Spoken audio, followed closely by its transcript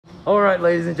All right,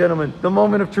 ladies and gentlemen, the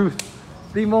moment of truth.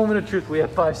 The moment of truth. We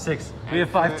have 5'6". We have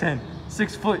 5'10".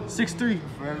 6 foot, 6'3".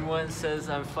 Everyone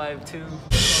says I'm 5'2".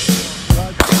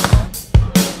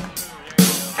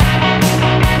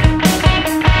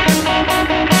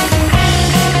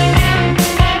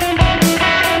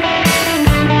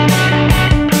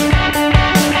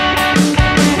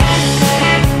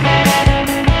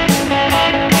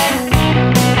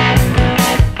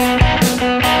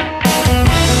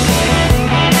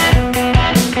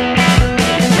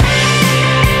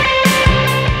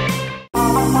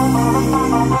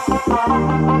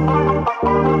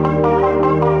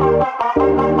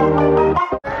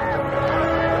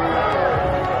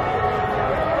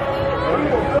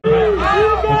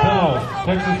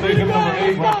 Texas Station number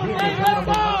 8, number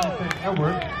 9,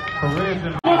 Edward.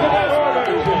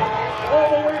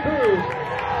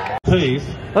 Please.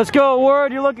 Let's go,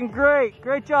 Ward. You're looking great.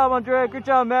 Great job, Andre. Good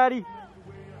job, Maddie.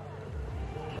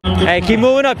 Hey, keep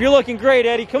moving up. You're looking great,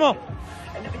 Eddie. Come on.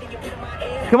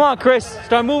 Come on, Chris.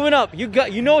 Start moving up.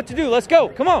 You know what to do. Let's go.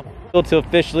 Come on. To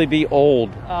officially be old.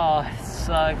 Oh, it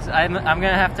sucks. I'm gonna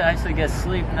have to actually get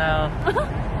sleep now.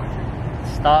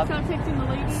 Stop texting the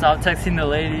ladies. Stop texting the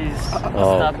ladies.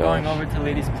 Oh, stop going over to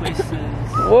ladies' places.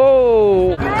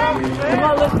 Whoa! Come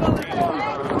on, let's go.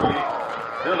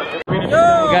 We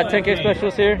got 10K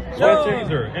specials here.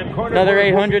 Spencer, another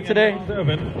 800 today.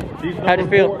 How'd you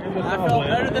feel? I felt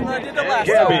better than I did the last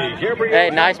time.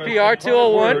 Hey, nice PR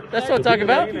 201. That's what I'm talking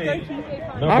about.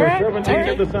 All right.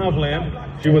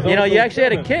 You know, you actually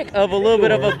had a kick of a little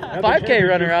bit of a 5K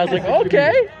runner. I was like,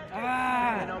 okay.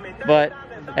 But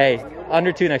hey,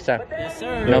 under 2 next time. Yes,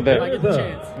 sir. No better.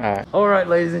 All right. All right,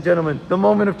 ladies and gentlemen, the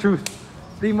moment of truth.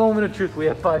 The moment of truth. We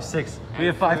have 5'6". We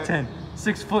have 5'10".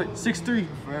 6 foot, 6'3".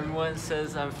 Everyone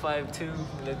says I'm 5'2".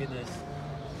 Look at this.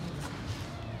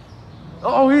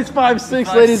 Oh, he's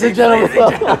 5'6", ladies and gentlemen.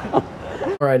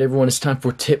 All right, everyone, it's time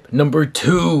for tip number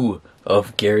 2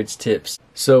 of Garett's tips.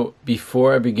 So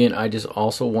before I begin, I just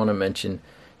also want to mention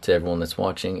to everyone that's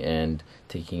watching and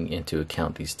taking into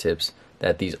account these tips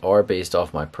that these are based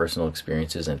off my personal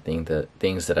experiences and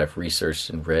things that I've researched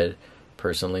and read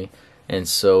personally. And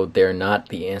so they're not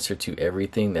the answer to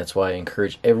everything. That's why I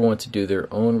encourage everyone to do their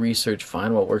own research,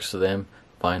 find what works for them,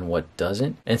 find what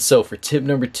doesn't. And so for tip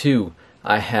number 2,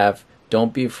 I have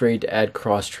don't be afraid to add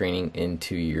cross training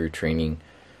into your training,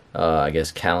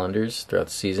 calendars throughout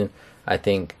the season. I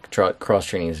think cross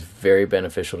training is very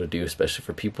beneficial to do, especially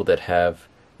for people that have,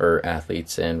 or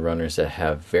athletes and runners that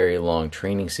have very long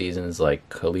training seasons, like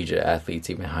collegiate athletes,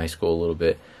 even high school a little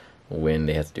bit, when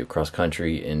they have to do cross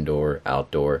country, indoor,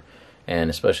 outdoor, and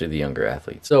especially the younger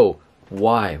athletes. So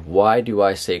why do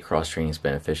I say cross training is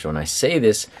beneficial? And I say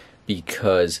this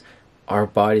because our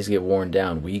bodies get worn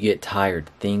down, we get tired,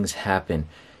 things happen,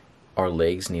 our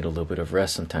legs need a little bit of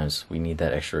rest sometimes, we need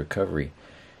that extra recovery.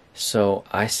 So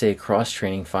I say cross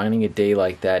training, finding a day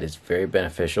like that is very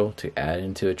beneficial to add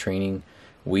into a training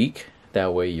week.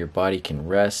 That way your body can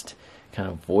rest, kind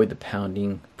of avoid the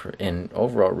pounding, and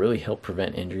overall really help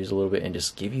prevent injuries a little bit and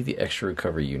just give you the extra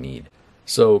recovery you need.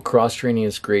 So cross training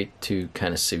is great to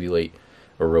kind of simulate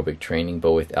aerobic training,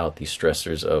 but without the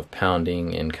stressors of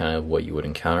pounding and kind of what you would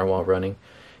encounter while running.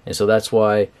 And so that's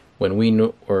why when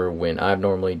I've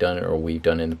normally done it, or we've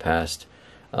done it in the past,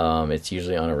 it's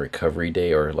usually on a recovery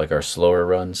day or like our slower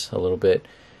runs a little bit.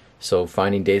 So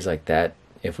finding days like that,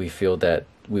 if we feel that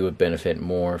we would benefit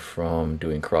more from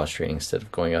doing cross training instead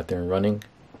of going out there and running,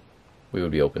 we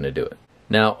would be open to do it.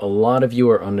 Now, a lot of you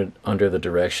are under the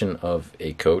direction of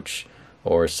a coach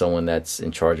or someone that's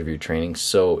in charge of your training.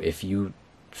 So if you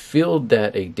feel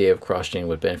that a day of cross training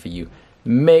would benefit you,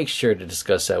 make sure to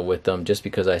discuss that with them. Just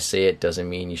because I say it doesn't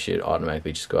mean you should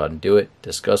automatically just go out and do it.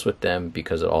 Discuss with them,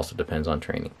 because it also depends on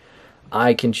training.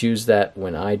 I can choose that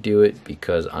when I do it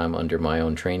because I'm under my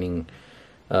own training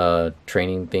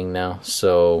thing now.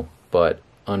 So, but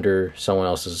under someone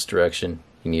else's direction,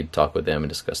 you need to talk with them and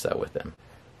discuss that with them.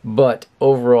 But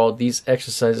overall, these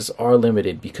exercises are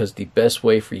limited because the best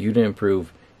way for you to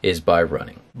improve is by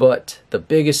running. But the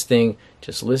biggest thing,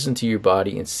 just listen to your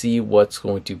body and see what's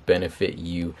going to benefit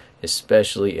you,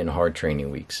 especially in hard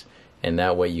training weeks. And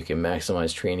that way you can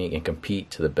maximize training and compete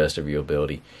to the best of your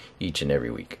ability each and every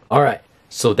week. All right,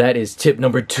 so that is tip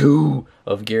number 2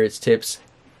 of Garett's tips.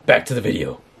 Back to the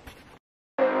video.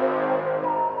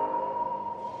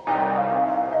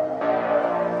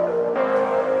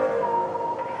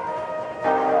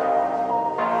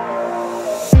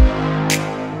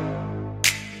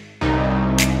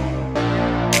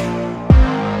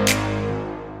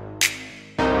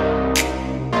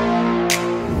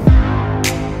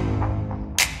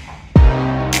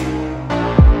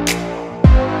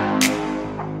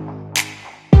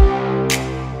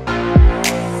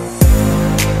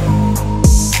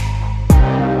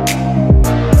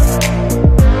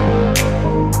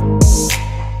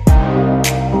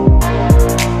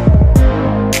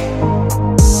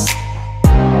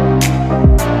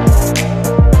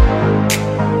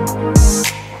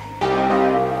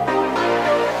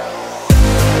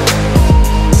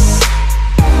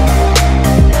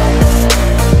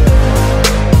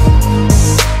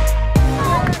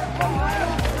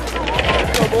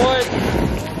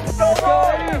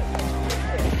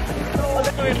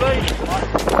 green light.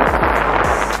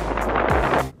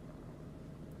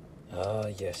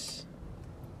 Yes.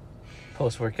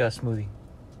 Post-workout smoothie.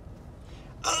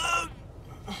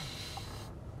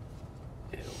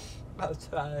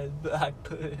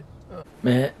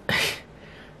 Man,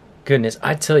 goodness,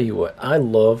 I tell you what, I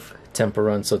love tempo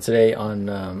runs. So today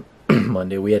on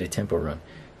Monday we had a tempo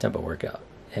workout,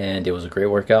 and it was a great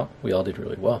workout. We all did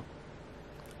really well.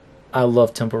 I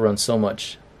love tempo runs so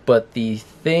much, but the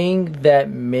thing that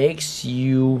makes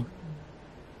you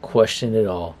question it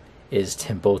all is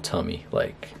tempo tummy.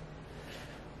 Like,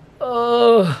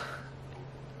 oh,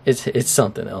 it's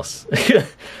something else.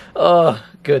 Oh,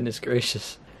 goodness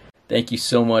gracious. Thank you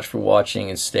so much for watching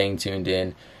and staying tuned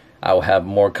in. I will have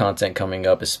more content coming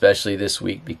up, especially this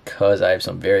week, because I have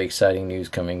some very exciting news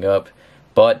coming up,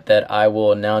 but that I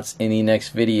will announce in the next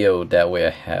video. That way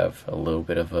I have a little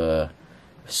bit of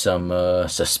some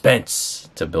suspense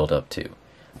to build up to.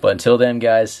 But until then,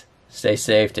 guys, stay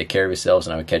safe, take care of yourselves,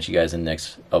 and I will catch you guys in the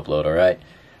next upload, alright?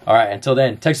 Alright, until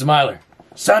then, Texas Miler,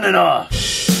 signing off!